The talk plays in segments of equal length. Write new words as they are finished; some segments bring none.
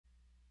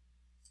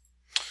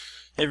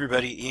Hey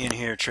everybody, Ian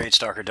here,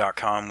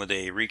 TradeStalker.com with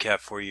a recap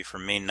for you for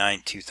May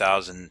 9th,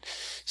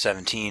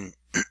 2017.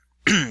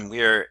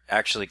 We are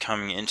actually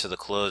coming into the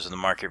close of the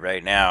market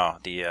right now,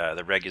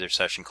 the regular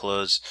session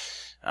close,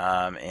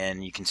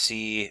 and you can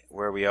see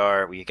where we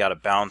are. We got a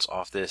bounce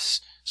off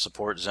this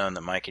support zone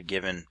that Mike had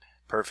given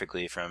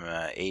perfectly from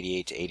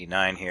 88 to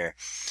 89 here.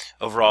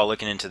 Overall,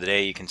 looking into the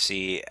day, you can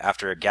see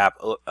after a gap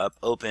up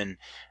open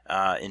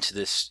into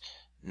this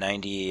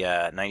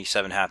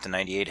 97 half to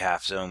 98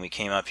 half zone, we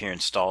came up here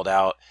and stalled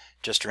out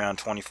just around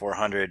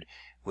 2400,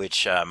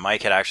 which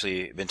Mike had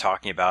actually been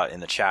talking about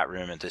in the chat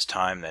room at this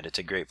time, that it's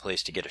a great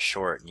place to get a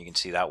short, and you can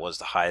see that was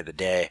the high of the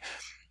day.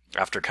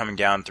 After coming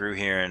down through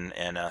here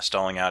and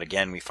stalling out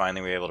again, we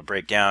finally were able to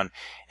break down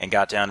and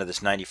got down to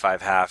this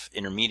 95 half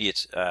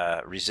intermediate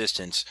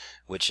resistance,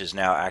 which is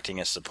now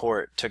acting as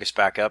support. Took us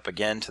back up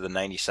again to the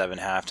 97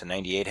 half to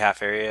 98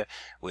 half area,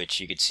 which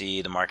you could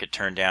see the market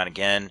turned down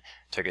again,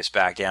 took us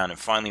back down, and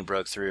finally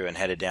broke through and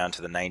headed down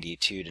to the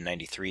 92 to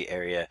 93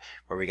 area,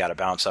 where we got a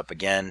bounce up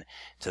again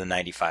to the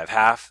 95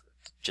 half.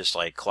 Just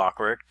like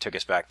clockwork, took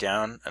us back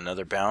down,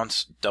 another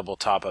bounce, double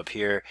top up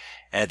here,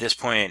 and at this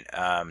point,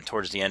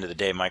 towards the end of the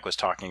day, Mike was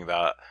talking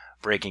about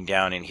breaking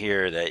down in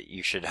here that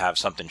you should have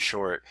something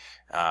short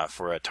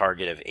for a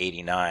target of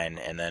 89,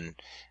 and then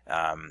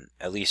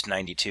at least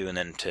 92, and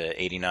then to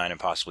 89 and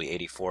possibly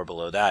 84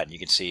 below that. And you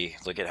can see,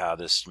 look at how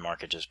this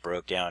market just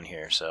broke down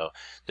here. So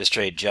this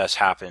trade just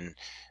happened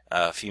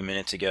a few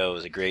minutes ago. It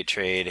was a great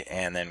trade,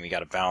 and then we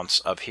got a bounce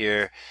up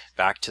here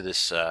back to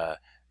this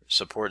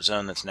support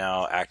zone that's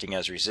now acting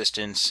as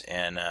resistance,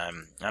 and I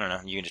don't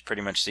know, you can just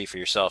pretty much see for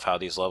yourself how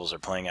these levels are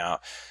playing out.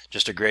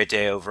 Just a great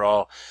day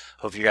overall.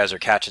 Hope you guys are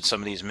catching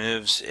some of these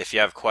moves. If you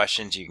have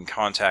questions, you can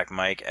contact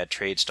Mike at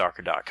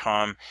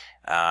TradeStalker.com.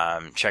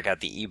 Check out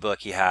the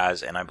ebook he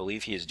has, and I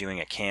believe he is doing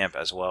a camp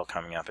as well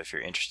coming up if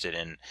you're interested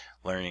in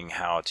learning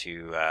how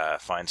to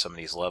find some of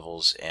these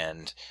levels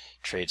and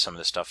trade some of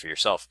this stuff for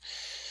yourself.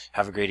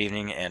 Have a great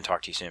evening, and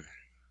talk to you soon.